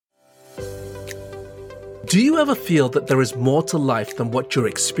Do you ever feel that there is more to life than what you're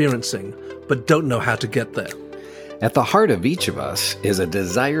experiencing, but don't know how to get there? At the heart of each of us is a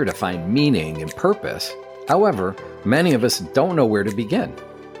desire to find meaning and purpose. However, many of us don't know where to begin.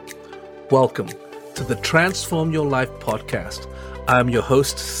 Welcome to the Transform Your Life podcast. I'm your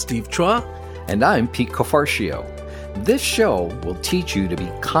host, Steve Chua. And I'm Pete Cofarcio. This show will teach you to be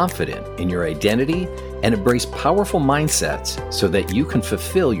confident in your identity and embrace powerful mindsets so that you can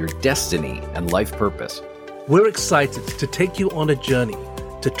fulfill your destiny and life purpose. We're excited to take you on a journey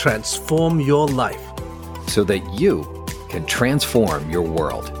to transform your life so that you can transform your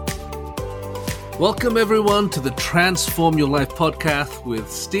world. Welcome, everyone, to the Transform Your Life podcast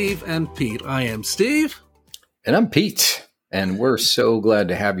with Steve and Pete. I am Steve. And I'm Pete. And we're so glad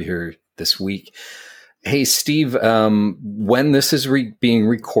to have you here this week. Hey, Steve, when this is being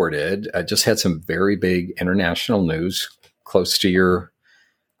recorded, I just had some very big international news close to your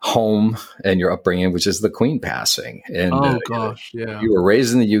home and your upbringing, which is the Queen passing. And you were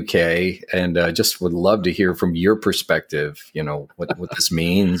raised in the UK, and just would love to hear from your perspective, what this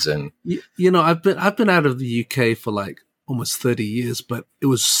means. And I've been out of the UK for like almost 30 years, but it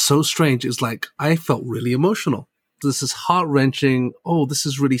was so strange. It was like I felt really emotional. This is heart-wrenching. Oh, this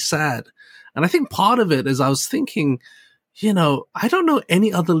is really sad. And I think part of it is I was thinking, I don't know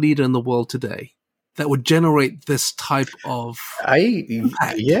any other leader in the world today that would generate this type of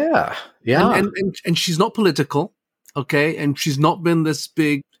impact. Yeah. And she's not political, okay? And she's not been this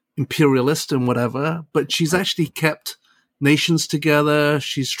big imperialist and whatever, but she's actually kept nations together.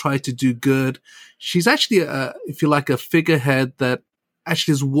 She's tried to do good. She's actually, if you like, a figurehead that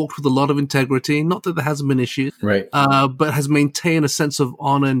actually has walked with a lot of integrity. Not that there hasn't been issues, right? But has maintained a sense of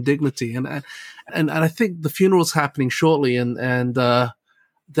honor and dignity. And I think the funeral's happening shortly, and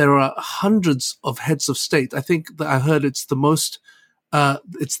there are hundreds of heads of state. I think that I heard it's the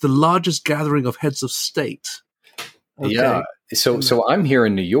largest gathering of heads of state. Okay. Yeah. So I'm here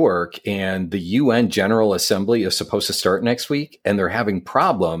in New York, and the UN General Assembly is supposed to start next week, and they're having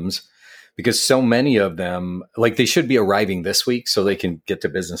problems because so many of them, like, they should be arriving this week so they can get to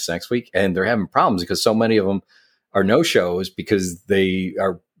business next week. And they're having problems because so many of them are no-shows because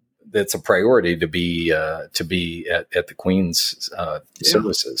that's a priority to be at the Queen's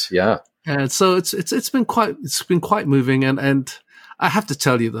services. Yeah. And so it's been quite moving. And I have to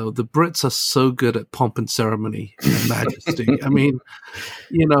tell you, though, the Brits are so good at pomp and ceremony and majesty. I mean,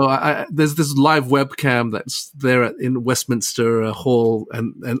 there's this live webcam that's there in Westminster Hall,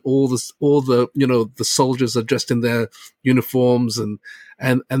 and all the soldiers are dressed in their uniforms and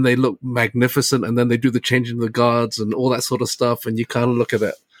they look magnificent, and then they do the changing of the guards and all that sort of stuff, and you kind of look at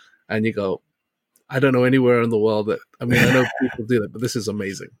it and you go, I don't know anywhere in the world I know people do that, but this is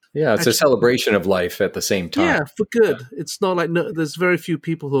amazing. Yeah, it's a celebration of life at the same time. Yeah, for good. Yeah. It's not like there's very few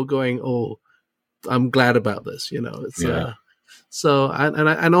people who are going, oh, I'm glad about this. And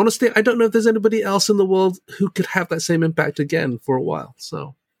honestly, I don't know if there's anybody else in the world who could have that same impact again for a while.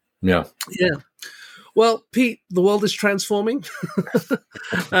 So yeah. Well, Pete, the world is transforming.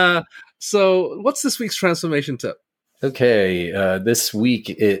 So what's this week's transformation tip? Okay, this week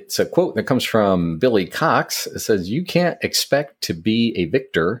it's a quote that comes from Billy Cox. It says, "You can't expect to be a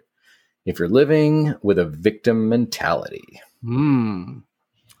victor if you're living with a victim mentality." I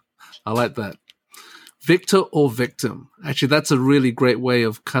like that. Victor or victim. Actually, that's a really great way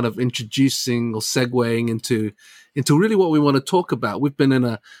of kind of introducing or segueing into really what we want to talk about. We've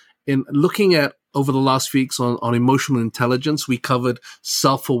been in looking at over the last weeks on emotional intelligence. We covered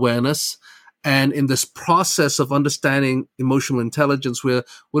self-awareness. And in this process of understanding emotional intelligence, we're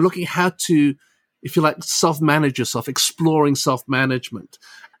looking how to, if you like, self-manage yourself, exploring self-management.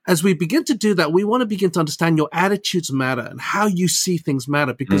 As we begin to do that, we want to begin to understand your attitudes matter and how you see things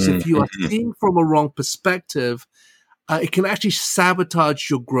matter. Because if you are seeing from a wrong perspective, it can actually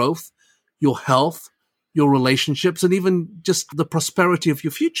sabotage your growth, your health, your relationships, and even just the prosperity of your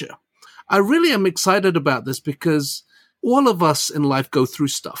future. I really am excited about this because all of us in life go through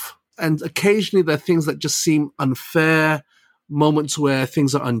stuff. And occasionally there are things that just seem unfair, moments where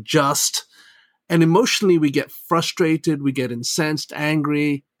things are unjust. And emotionally we get frustrated, we get incensed,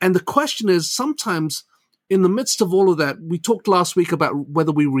 angry. And the question is, sometimes in the midst of all of that, we talked last week about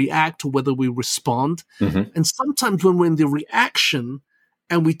whether we react or whether we respond. Mm-hmm. And sometimes when we're in the reaction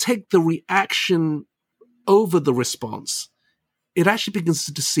and we take the reaction over the response, it actually begins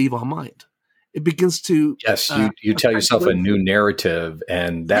to deceive our mind. It begins to you tell yourself a new narrative,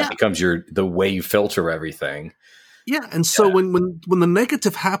 and that becomes the way you filter everything. Yeah, and so when the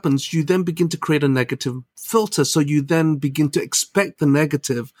negative happens, you then begin to create a negative filter. So you then begin to expect the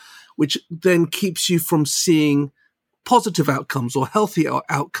negative, which then keeps you from seeing positive outcomes or healthy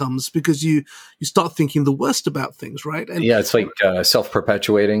outcomes because you start thinking the worst about things, right? And yeah, it's like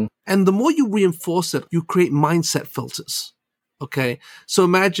self-perpetuating. and the more you reinforce it, you create mindset filters. Okay. So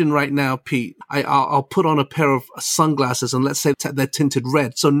imagine right now, Pete, I'll put on a pair of sunglasses and let's say they're tinted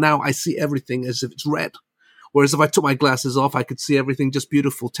red. So now I see everything as if it's red. Whereas if I took my glasses off, I could see everything just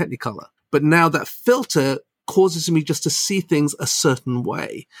beautiful Technicolor. But now that filter causes me just to see things a certain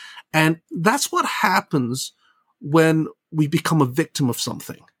way. And that's what happens when we become a victim of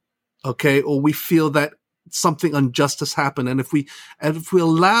something. Okay. Or we feel that something unjust has happened. And if we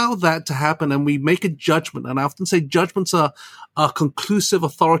allow that to happen and we make a judgment, and I often say judgments are conclusive,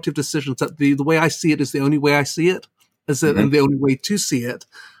 authoritative decisions, that the way I see it is the only way I see it, and the only way to see it.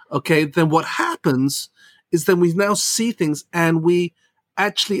 Okay. Then what happens is then we now see things and we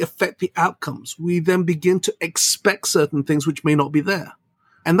actually affect the outcomes. We then begin to expect certain things which may not be there.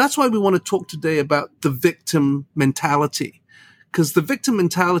 And that's why we want to talk today about the victim mentality, because the victim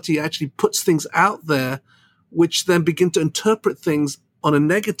mentality actually puts things out there which then begin to interpret things on a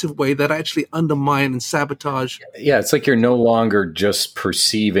negative way that actually undermine and sabotage. Yeah, it's like you're no longer just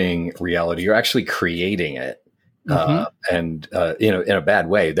perceiving reality. You're actually creating it. And in a bad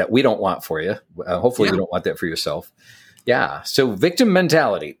way that we don't want for you. Hopefully you don't want that for yourself. Yeah. So victim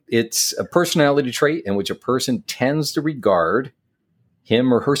mentality, it's a personality trait in which a person tends to regard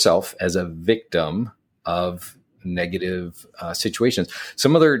him or herself as a victim of negative situations.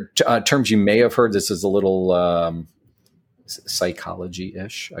 Some other terms you may have heard, this is a little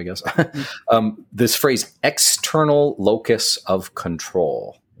psychology-ish, I guess. This phrase, external locus of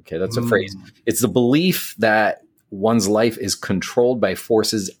control. Okay, that's a phrase. It's the belief that one's life is controlled by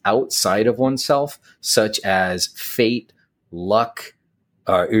forces outside of oneself, such as fate, luck,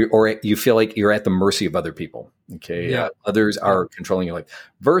 or you feel like you're at the mercy of other people. Okay. Others are controlling your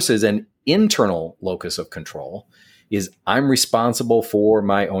life versus an internal locus of control is I'm responsible for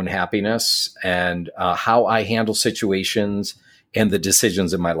my own happiness and how I handle situations and the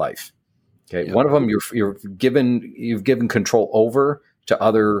decisions in my life. Okay. One of them you've given control over to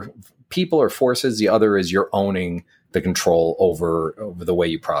other people or forces. The other is you're owning the control over the way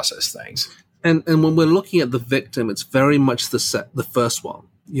you process things. And when we're looking at the victim, it's very much the first one.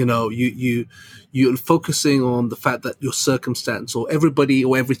 You know, you're focusing on the fact that your circumstance or everybody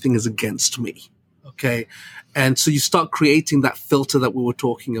or everything is against me. Okay. And so you start creating that filter that we were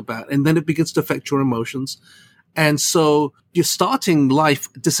talking about, and then it begins to affect your emotions. And so you're starting life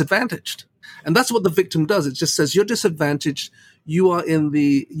disadvantaged. And that's what the victim does. It just says you're disadvantaged. You're in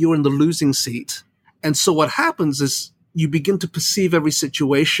the losing seat. And so what happens is you begin to perceive every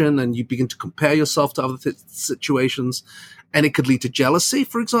situation and you begin to compare yourself to other situations. And it could lead to jealousy,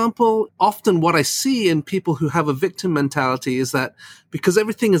 for example. Often what I see in people who have a victim mentality is that because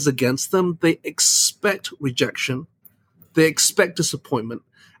everything is against them, they expect rejection. They expect disappointment.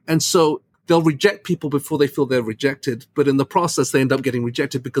 And so they'll reject people before they feel they're rejected. But in the process, they end up getting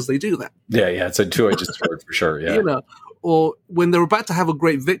rejected because they do that. Yeah. It's a two-edged sword for sure. Yeah. You know, or when they're about to have a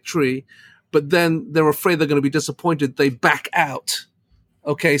great victory, but then they're afraid they're going to be disappointed, they back out.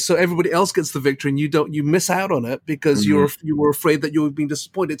 Okay, so everybody else gets the victory and you miss out on it because you were afraid that you were being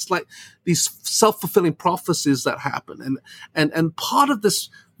disappointed. It's like these self-fulfilling prophecies that happen. And part of this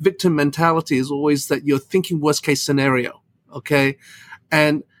victim mentality is always that you're thinking worst case scenario. Okay.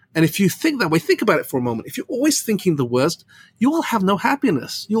 And if you think that way, think about it for a moment. If you're always thinking the worst, you will have no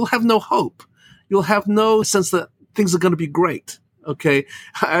happiness. You'll have no hope. You'll have no sense that things are going to be great. Okay.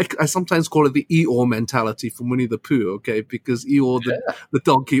 I sometimes call it the Eeyore mentality from Winnie the Pooh. Okay. Because Eeyore, the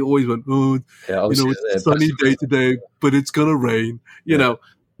donkey always went, it's a sunny day today, but it's going to rain, you know.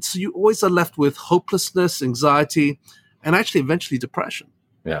 So you always are left with hopelessness, anxiety, and actually eventually depression.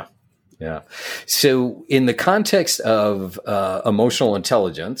 Yeah. Yeah. So in the context of emotional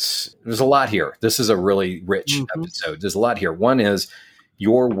intelligence, there's a lot here. This is a really rich episode. There's a lot here. One is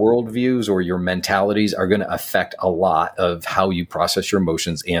your worldviews or your mentalities are going to affect a lot of how you process your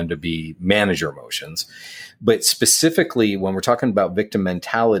emotions and to manage your emotions. But specifically, when we're talking about victim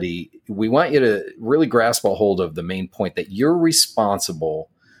mentality, we want you to really grasp a hold of the main point that you're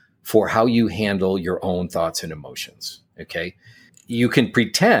responsible for how you handle your own thoughts and emotions. Okay. You can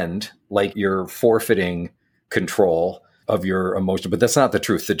pretend like you're forfeiting control of your emotion, but that's not the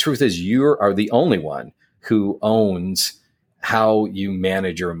truth. The truth is you are the only one who owns how you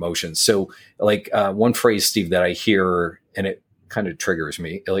manage your emotions. So like one phrase, Steve, that I hear, and it kind of triggers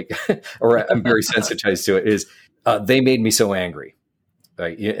me, like, or I'm very sensitized to it, is they made me so angry.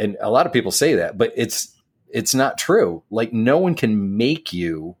 Right? And a lot of people say that, but it's not true. Like no one can make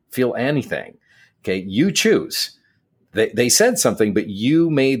you feel anything. Okay. You choose. They said something, but you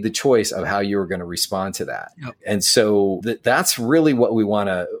made the choice of how you were going to respond to that. Yep. And so that's really what we want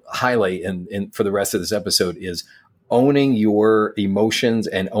to highlight in for the rest of this episode is owning your emotions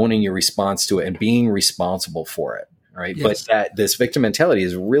and owning your response to it and being responsible for it. Right. Yes. But that this victim mentality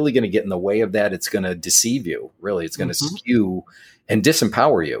is really going to get in the way of that. It's going to deceive you. Really, it's going to skew and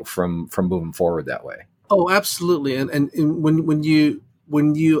disempower you from moving forward that way. Oh, absolutely. And when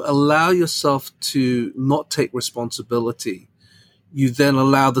you allow yourself to not take responsibility, you then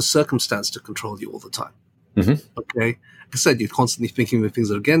allow the circumstance to control you all the time. Okay. Like I said, you're constantly thinking of things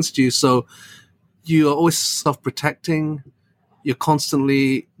that are against you. So you are always self-protecting. You're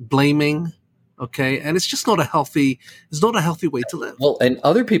constantly blaming. Okay. And it's just not a healthy way to live. Well, and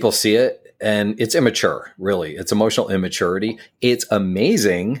other people see it and it's immature, really. It's emotional immaturity. It's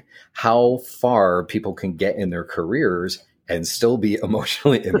amazing how far people can get in their careers and still be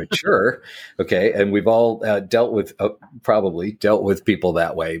emotionally immature. Okay. And we've all probably dealt with people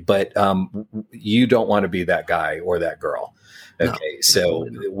that way, but you don't want to be that guy or that girl. Okay. No, so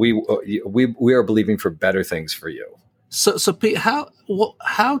we are believing for better things for you. So Pete, how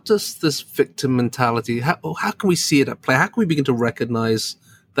does this victim mentality, how can we see it at play? How can we begin to recognize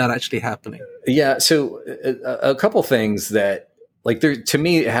that actually happening? Yeah. So a couple things that to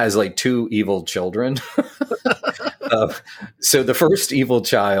me, it has two evil children. So the first evil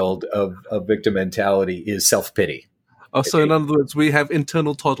child of victim mentality is self-pity. Oh, so in other words, we have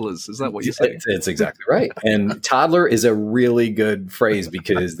internal toddlers. Is that what you're saying? It's exactly right. And toddler is a really good phrase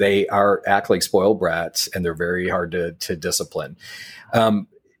because they act like spoiled brats and they're very hard to discipline. So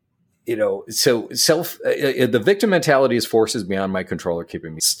the victim mentality is forces beyond my control are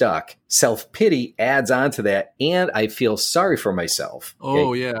keeping me stuck. Self-pity adds on to that. And I feel sorry for myself. Okay?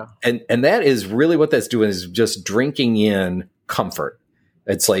 Oh, yeah. And that is really what that's doing is just drinking in comfort.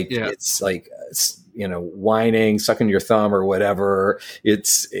 It's whining, sucking your thumb or whatever.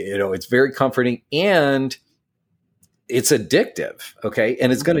 It's very comforting and it's addictive. Okay.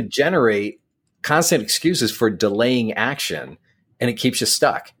 And it's going to generate constant excuses for delaying action and it keeps you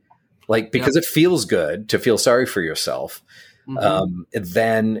stuck. Because it feels good to feel sorry for yourself,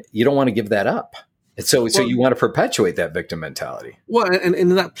 then you don't want to give that up. And so you want to perpetuate that victim mentality. Well, and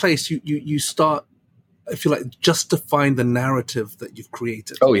in that place, you start, I feel like, justifying the narrative that you've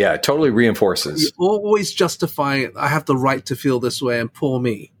created. Oh, yeah. It totally reinforces. You always justify it. I have the right to feel this way and poor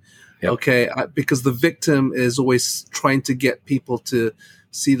me. Yep. Okay. Because the victim is always trying to get people to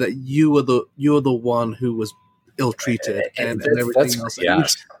see that you're the one who was ill-treated and everything else. Yeah.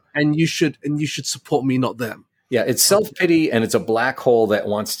 And you should support me, not them. Yeah, it's self-pity and it's a black hole that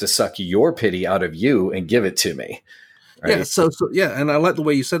wants to suck your pity out of you and give it to me. Right? Yeah, so and I like the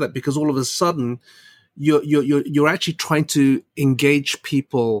way you said that because all of a sudden you're actually trying to engage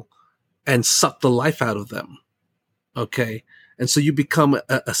people and suck the life out of them. Okay. And so you become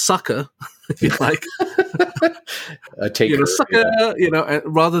a sucker, if you like. A taker. Sucker,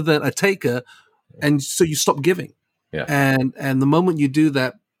 rather than a taker. And so you stop giving. Yeah. And the moment you do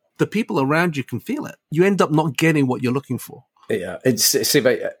that, the people around you can feel it. You end up not getting what you're looking for. Yeah,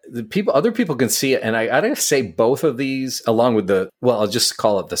 other people can see it, and I gotta say both of these, along with I'll just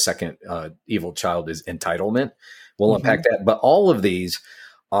call it the second evil child is entitlement. We'll unpack that, but all of these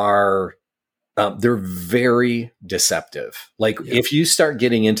are they're very deceptive. If you start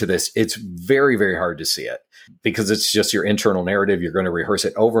getting into this, it's very, very hard to see it because it's just your internal narrative. You're going to rehearse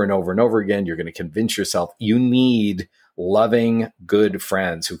it over and over and over again. You're going to convince yourself you need loving, good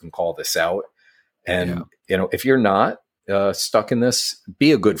friends who can call this out. And, if you're not stuck in this,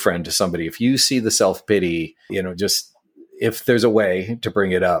 be a good friend to somebody. If you see the self-pity, just if there's a way to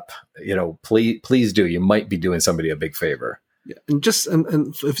bring it up, please do. You might be doing somebody a big favor. Yeah.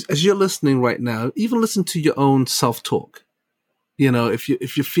 And as you're listening right now, even listen to your own self-talk.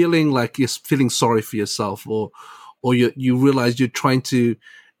 If you're feeling like you're feeling sorry for yourself or you realize you're trying to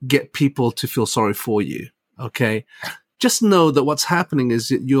get people to feel sorry for you. Okay. Just know that what's happening is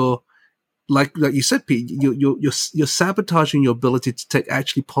that you're, like you said, Pete, you're sabotaging your ability to take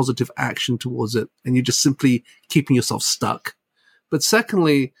actually positive action towards it, and you're just simply keeping yourself stuck. But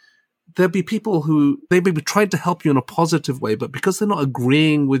secondly, there'll be people who they may be trying to help you in a positive way, but because they're not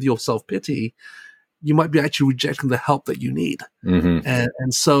agreeing with your self-pity, you might be actually rejecting the help that you need. Mm-hmm.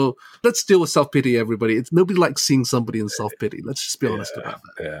 And so let's deal with self-pity, everybody. Nobody likes seeing somebody in self-pity. Let's just be honest about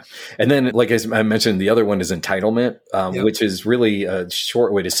that. Yeah. And then, like I mentioned, the other one is entitlement, which is really a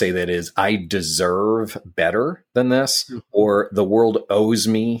short way to say that is I deserve better than this, or the world owes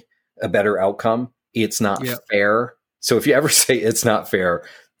me a better outcome. It's not fair. So if you ever say it's not fair,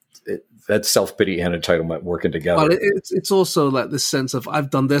 that's self-pity and entitlement working together. Well, it's also like this sense of I've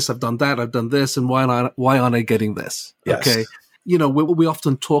done this, I've done that, I've done this, and why aren't I getting this? Yes. Okay. We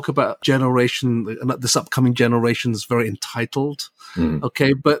often talk about this upcoming generation is very entitled. Mm.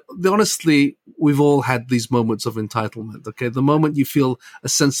 Okay. But honestly, we've all had these moments of entitlement. Okay. The moment you feel a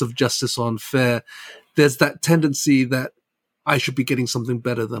sense of justice or unfair, there's that tendency that I should be getting something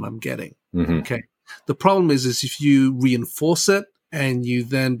better than I'm getting. Mm-hmm. Okay. The problem is if you reinforce it and you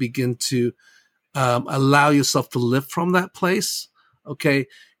then begin to allow yourself to live from that place, okay,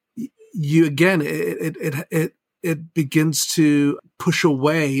 you again, it begins to push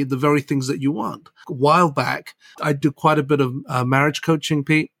away the very things that you want. A while back, I do quite a bit of marriage coaching,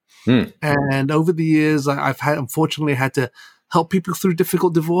 Pete. Mm. And over the years, I've unfortunately had to help people through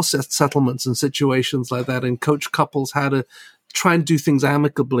difficult divorce settlements and situations like that, and coach couples how to try and do things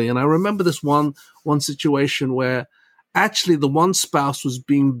amicably. And I remember this one situation where actually the one spouse was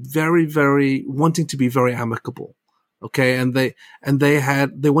being very, very wanting to be very amicable. Okay. And they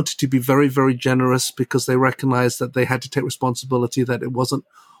wanted to be very, very generous because they recognized that they had to take responsibility, that it wasn't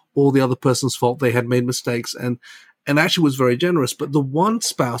all the other person's fault. They had made mistakes and actually was very generous. But the one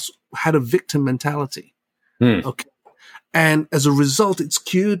spouse had a victim mentality. Mm. Okay. And as a result, it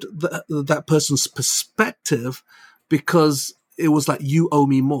skewed that person's perspective because it was like, you owe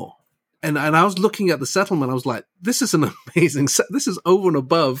me more. And I was looking at the settlement. I was like, this is an amazing this is over and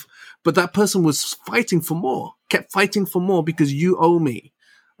above. But that person was fighting for more, kept fighting for more because you owe me.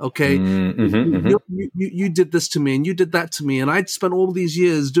 Okay. Mm-hmm, You did this to me and you did that to me. And I'd spent all these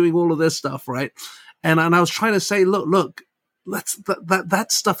years doing all of this stuff. Right. And I was trying to say, look, that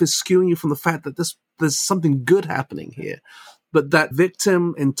stuff is skewing you from the fact that there's something good happening here. But that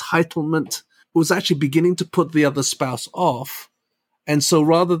victim entitlement was actually beginning to put the other spouse off. And so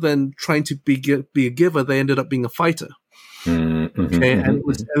rather than trying to be a giver, they ended up being a fighter. Mm-hmm, okay. Mm-hmm.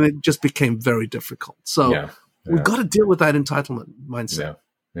 And it just became very difficult. So we've got to deal with that entitlement mindset.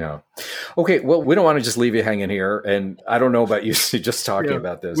 Yeah. Okay. Well, we don't want to just leave you hanging here. And I don't know about you just talking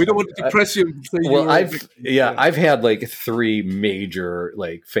about this. We don't want to depress you. Well, I've had like 3 major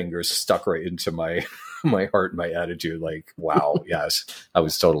like fingers stuck right into my heart and my attitude. Like, wow, yes, I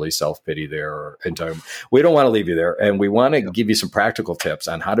was totally self-pity there. We don't want to leave you there. And we want to give you some practical tips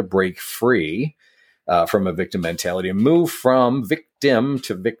on how to break free from a victim mentality and move from victim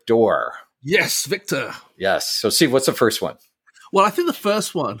to victor. Yes, Victor. Yes. So Steve, what's the first one? Well, I think the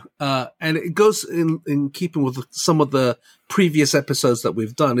first one, and it goes in keeping with some of the previous episodes that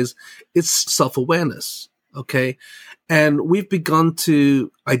we've done, is it's self-awareness. Okay. And we've begun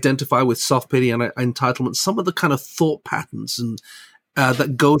to identify with self-pity and entitlement some of the kind of thought patterns and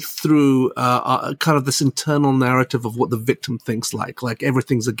that go through kind of this internal narrative of what the victim thinks like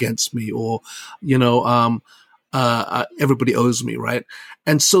everything's against me, or, everybody owes me, right?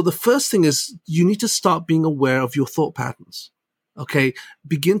 And so the first thing is you need to start being aware of your thought patterns. Okay.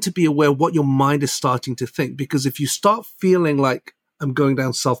 Begin to be aware what your mind is starting to think, because if you start feeling like I'm going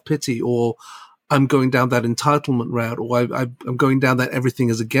down self-pity, or I'm going down that entitlement route, or I'm going down that everything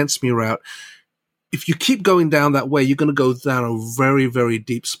is against me route, if you keep going down that way, you're going to go down a very, very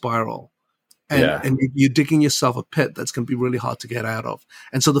deep spiral. And you're digging yourself a pit that's going to be really hard to get out of.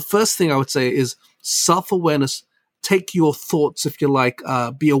 And so the first thing I would say is self-awareness. Take your thoughts, if you like,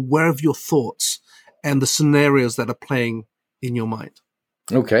 be aware of your thoughts and the scenarios that are playing in your mind.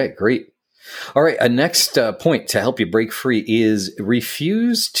 Okay, great. All right. A next point to help you break free is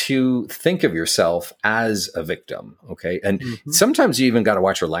refuse to think of yourself as a victim. Okay. And sometimes you even got to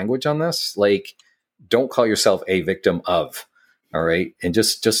watch your language on this. Like, don't call yourself a victim of. All right. And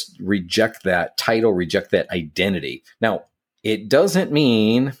just reject that title, reject that identity. Now, it doesn't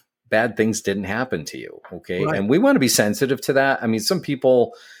mean bad things didn't happen to you. Okay. Right. And we want to be sensitive to that. I mean, some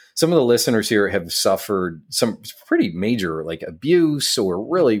of the listeners here have suffered some pretty major like abuse or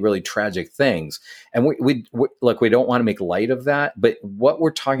really, really tragic things. And we look, we don't want to make light of that. But what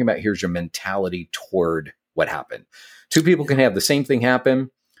we're talking about here is your mentality toward what happened. 2 people can have the same thing happen.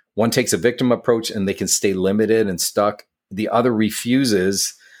 One takes a victim approach and they can stay limited and stuck. The other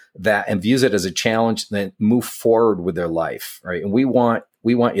refuses that and views it as a challenge, then move forward with their life. Right. And we want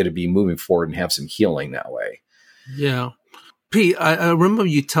you to be moving forward and have some healing that way. Yeah. Pete, I remember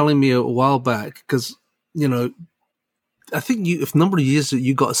you telling me a while back, because, I think a number of years that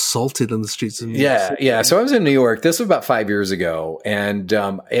you got assaulted in the streets of New York City. Yeah. So I was in New York. This was about 5 years ago. And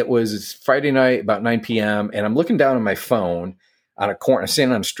it was Friday night, about 9 p.m. And I'm looking down on my phone on a corner,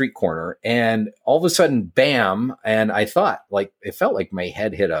 standing on a street corner. And all of a sudden, bam. And I thought, like, it felt like my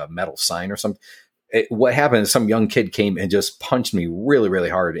head hit a metal sign or something. What happened is some young kid came and just punched me really, really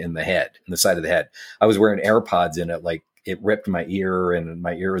hard in the head, in the side of the head. I was wearing AirPods in it, like it ripped my ear and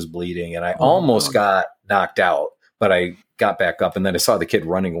my ear was bleeding and I Oh, almost God. got knocked out, but I got back up. And then I saw the kid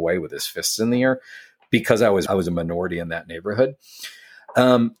running away with his fists in the air because I was a minority in that neighborhood.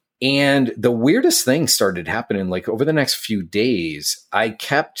 And the weirdest thing started happening, like over the next few days, I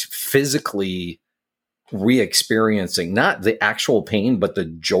kept physically re-experiencing not the actual pain, but the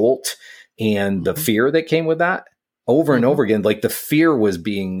jolt and the fear that came with that over and over again. Like the fear was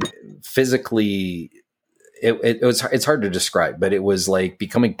being physically, it's hard to describe, but it was like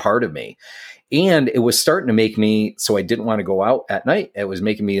becoming part of me. And it was starting to make me, so I didn't want to go out at night. It was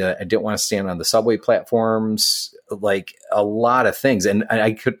making me, I didn't want to stand on the subway platforms, like a lot of things. And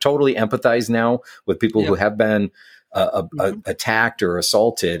I could totally empathize now with people who have been attacked or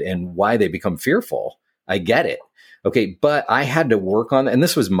assaulted and why they become fearful. I get it. Okay. But I had to work on that. And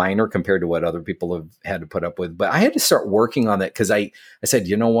this was minor compared to what other people have had to put up with. But I had to start working on that because I said,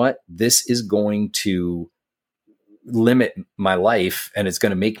 you know what? This is going to limit my life and it's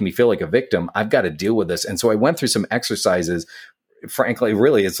going to make me feel like a victim. I've got to deal with this. And so I went through some exercises. Frankly,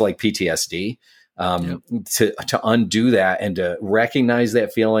 really, it's like PTSD to undo that and to recognize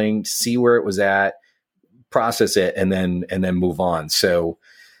that feeling, see where it was at, process it, and then move on. So,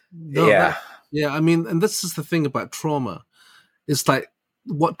 I mean, and this is the thing about trauma. It's like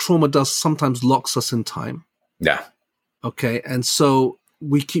what trauma does sometimes locks us in time. Yeah. Okay. And so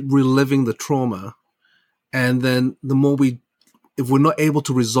we keep reliving the trauma. And then the more if we're not able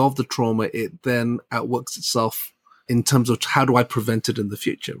to resolve the trauma, it then outworks itself in terms of how do I prevent it in the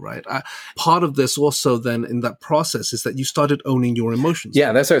future, right? Part of this also then in that process is that you started owning your emotions.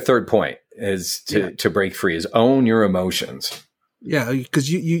 Yeah, that's our third point is to break free, is own your emotions. Yeah,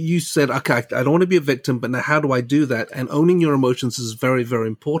 because you said, okay, I don't want to be a victim, but now how do I do that? And owning your emotions is very, very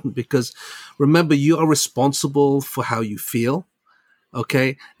important because remember, you are responsible for how you feel,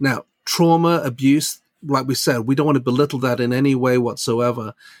 okay? Now, trauma, abuse, like we said, we don't want to belittle that in any way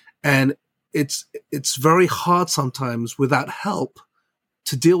whatsoever. And it's very hard sometimes without help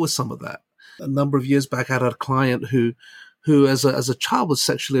to deal with some of that. A number of years back, I had a client who as a child was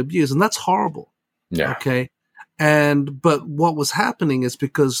sexually abused, and that's horrible. Yeah. Okay. But what was happening is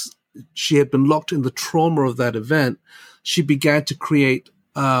because she had been locked in the trauma of that event, she began to create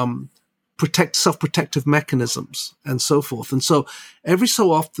self-protective mechanisms and so forth. And so every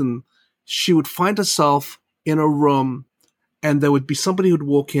so often, she would find herself in a room and there would be somebody who'd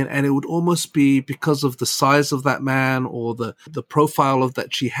walk in and it would almost be because of the size of that man or the profile of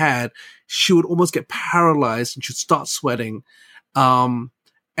that she had, she would almost get paralyzed and she'd start sweating. And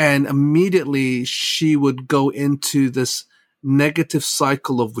immediately she would go into this negative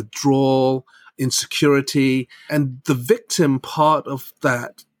cycle of withdrawal, insecurity, and the victim part of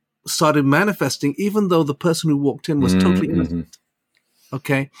that started manifesting even though the person who walked in was totally innocent.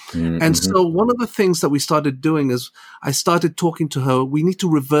 Okay. Mm-hmm. And so one of the things that we started doing is I started talking to her, we need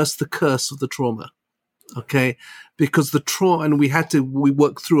to reverse the curse of the trauma. Okay. Because the trauma, and we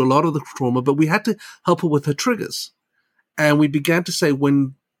worked through a lot of the trauma, but we had to help her with her triggers. And we began to say,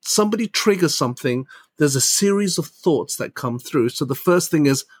 when somebody triggers something, there's a series of thoughts that come through. So the first thing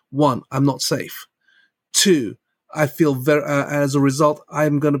is, 1, I'm not safe. 2, I feel as a result,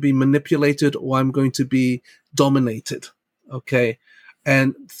 I'm going to be manipulated or I'm going to be dominated. Okay.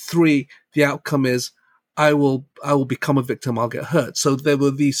 And 3, the outcome is I will become a victim. I'll get hurt. So there were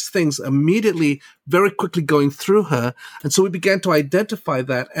these things immediately, very quickly going through her. And so we began to identify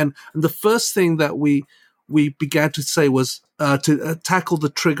that. And the first thing that we began to say was to tackle the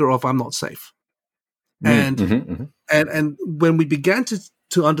trigger of I'm not safe. And when we began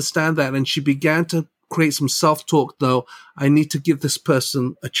to understand that, and she began to create some self-talk, though, I need to give this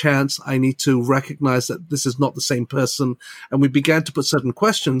person a chance. I need to recognize that this is not the same person. And we began to put certain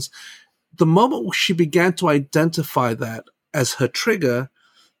questions. The moment she began to identify that as her trigger,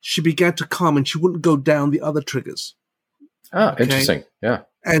 she began to calm and she wouldn't go down the other triggers. Ah, okay? Interesting. Yeah.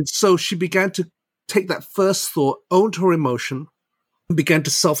 And so she began to take that first thought, owned her emotion, and began to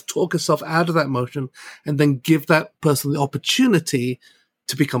self-talk herself out of that emotion, and then give that person the opportunity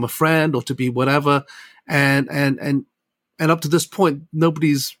to become a friend or to be whatever. And up to this point,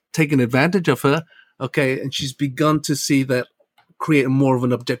 nobody's taken advantage of her. Okay. And she's begun to see that, create more of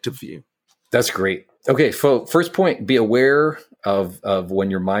an objective view. That's great. Okay. So first point, be aware of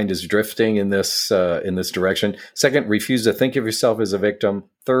when your mind is drifting in this direction. Second, refuse to think of yourself as a victim.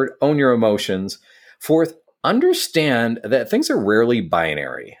 Third, own your emotions. Fourth, understand that things are rarely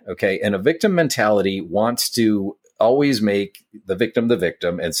binary. Okay. And a victim mentality wants to always make the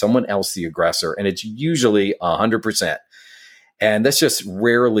victim and someone else the aggressor. And it's usually 100%. And that's just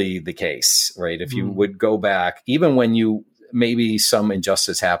rarely the case, right? If you would go back, even when maybe some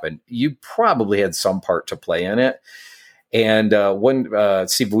injustice happened, you probably had some part to play in it. And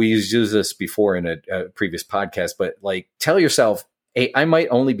Steve, we used this before in a previous podcast, but like tell yourself, hey, I might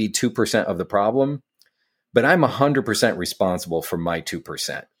only be 2% of the problem, but I'm 100% responsible for my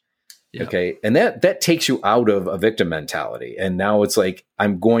 2%. Yep. Okay. And that takes you out of a victim mentality. And now it's like,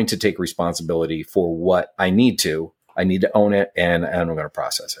 I'm going to take responsibility for what I need to own it, and I'm going to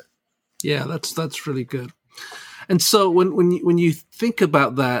process it. Yeah, that's really good. And so when you think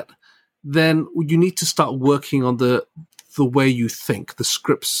about that, then you need to start working on the way you think, the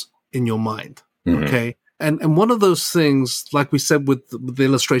scripts in your mind. Mm-hmm. Okay. And one of those things, like we said with the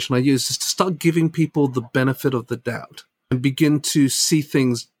illustration I used, is to start giving people the benefit of the doubt and begin to see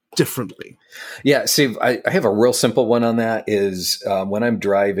things differently. Yeah, Steve, I have a real simple one on that is when I'm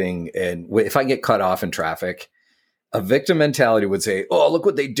driving and if I get cut off in traffic, a victim mentality would say, oh, look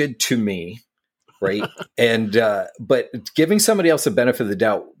what they did to me, right? And but giving somebody else the benefit of the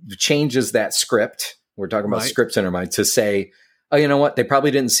doubt changes that script. We're talking about scripts in our mind to say, oh, you know what? They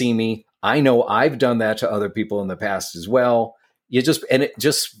probably didn't see me. I know I've done that to other people in the past as well. And it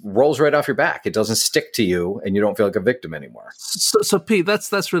just rolls right off your back. It doesn't stick to you and you don't feel like a victim anymore. So Pete,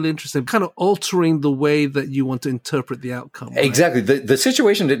 that's really interesting. Kind of altering the way that you want to interpret the outcome. Right? Exactly. The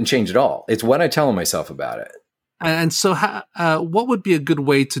situation didn't change at all. It's what I tell myself about it. And so what would be a good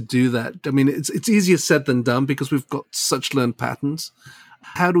way to do that? I mean, it's easier said than done because we've got such learned patterns.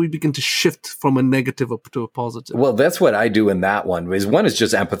 How do we begin to shift from a negative up to a positive? Well, that's what I do in that one. One is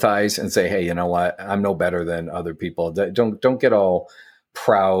just empathize and say, hey, you know what? I'm no better than other people. Don't get all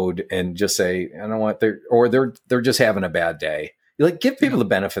proud and just say, you know what? They're just having a bad day. Like, give people the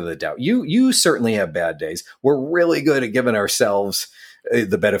benefit of the doubt. You certainly have bad days. We're really good at giving ourselves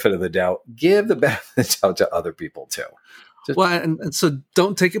the benefit of the doubt. Give the benefit of the doubt to other people too. And so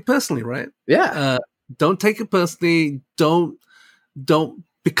don't take it personally, right? Yeah. Don't take it personally. Don't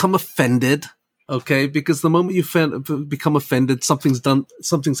become offended, okay? Because the moment you become offended,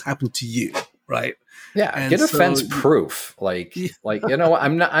 something's happened to you, right? Yeah, and get offense proof. Like, you know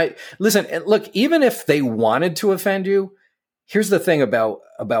what? Listen, look, even if they wanted to offend you, here's the thing about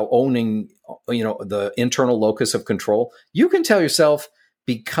owning, the internal locus of control. You can tell yourself,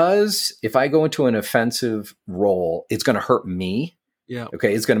 because if I go into an offensive role, it's going to hurt me. Yeah.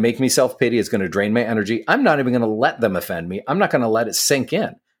 Okay. It's going to make me self-pity. It's going to drain my energy. I'm not even going to let them offend me. I'm not going to let it sink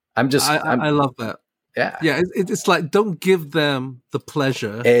in. I love that. Yeah. Yeah. It's like, don't give them the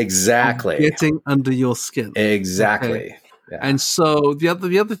pleasure. Exactly. Of getting under your skin. Exactly. Okay? Yeah. And so the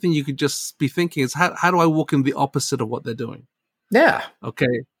other thing you could just be thinking is how do I walk in the opposite of what they're doing? Yeah.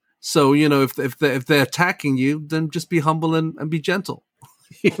 Okay. So, if they're attacking you, then just be humble and be gentle.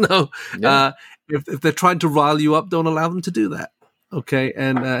 Yeah. If they're trying to rile you up, don't allow them to do that. Okay,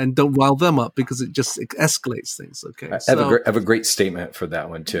 and don't rile them up because it escalates things. Okay, I have a great statement for that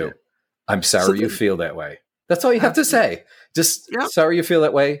one too. Yeah. I'm sorry you feel that way. That's all you have to say. Just sorry you feel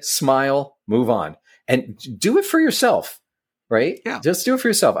that way. Smile, move on, and do it for yourself. Right? Yeah. Just do it for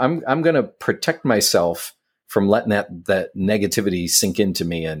yourself. I'm going to protect myself from letting that negativity sink into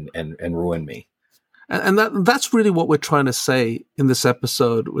me and ruin me. And that's really what we're trying to say in this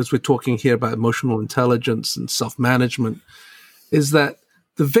episode, as we're talking here about emotional intelligence and self-management. Is that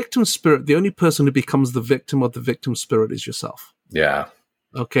the victim spirit, the only person who becomes the victim of the victim spirit is yourself. Yeah.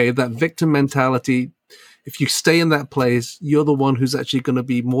 Okay, that victim mentality, if you stay in that place, you're the one who's actually going to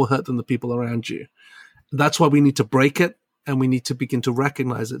be more hurt than the people around you. That's why we need to break it, and we need to begin to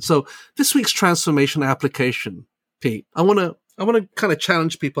recognize it. So this week's transformation application, Pete, I want to kind of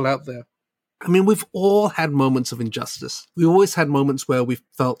challenge people out there. I mean, we've all had moments of injustice. We always had moments where we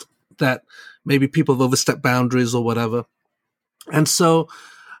felt that maybe people have overstepped boundaries or whatever. And so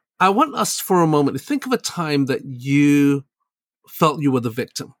I want us for a moment to think of a time that you felt you were the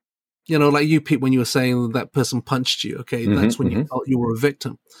victim. Like you, Pete, when you were saying that person punched you, okay, that's when you felt you were a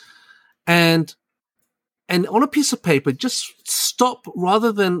victim. And on a piece of paper, just stop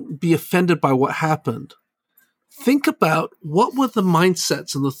rather than be offended by what happened. Think about what were the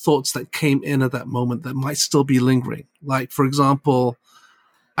mindsets and the thoughts that came in at that moment that might still be lingering. Like, for example,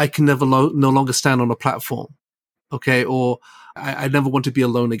 I can no longer stand on a platform. Okay, or I never want to be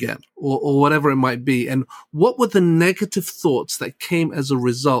alone again, or whatever it might be. And what were the negative thoughts that came as a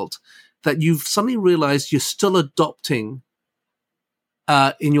result that you've suddenly realized you're still adopting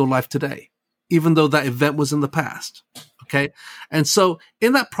in your life today, even though that event was in the past? Okay, and so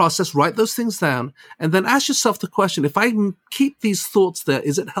in that process, write those things down, and then ask yourself the question: if I keep these thoughts there,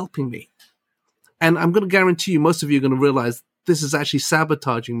 is it helping me? And I'm going to guarantee you, most of you are going to realize this is actually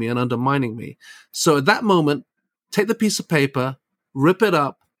sabotaging me and undermining me. So at that moment, take the piece of paper, rip it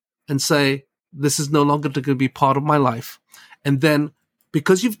up, and say, this is no longer going to be part of my life. And then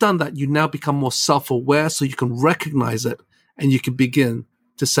Because you've done that, you now become more self-aware, so you can recognize it and you can begin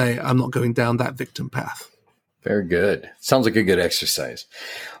to say, I'm not going down that victim path. Very good. Sounds like a good exercise.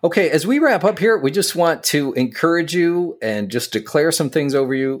 Okay, as we wrap up here, we just want to encourage you and just declare some things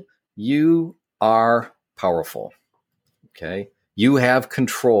over you. You are powerful. Okay? You have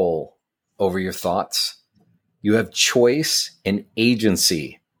control over your thoughts. You have choice and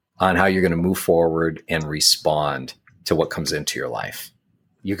agency on how you're going to move forward and respond to what comes into your life.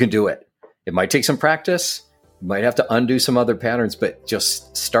 You can do it. It might take some practice. You might have to undo some other patterns, but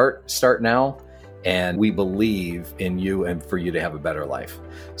just start now. And we believe in you and for you to have a better life.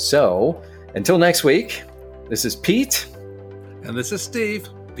 So until next week, this is Pete. And this is Steve.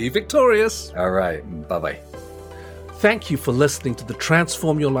 Be victorious. All right. Bye-bye. Thank you for listening to the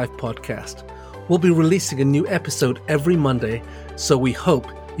Transform Your Life podcast. We'll be releasing a new episode every Monday, so we hope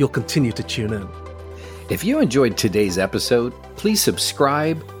you'll continue to tune in. If you enjoyed today's episode, please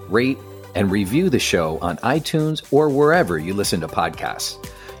subscribe, rate, and review the show on iTunes or wherever you listen to podcasts.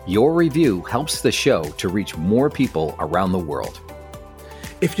 Your review helps the show to reach more people around the world.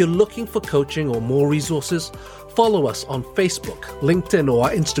 If you're looking for coaching or more resources, follow us on Facebook, LinkedIn, or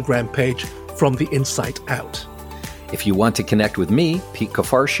our Instagram page, From the Inside Out. If you want to connect with me, Pete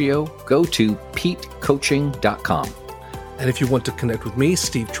Cafarcio, go to petecoaching.com. And if you want to connect with me,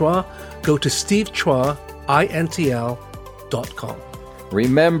 Steve Chua, go to stevechua.intl.com.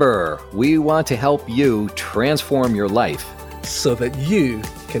 Remember, we want to help you transform your life so that you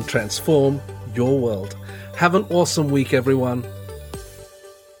can transform your world. Have an awesome week, everyone.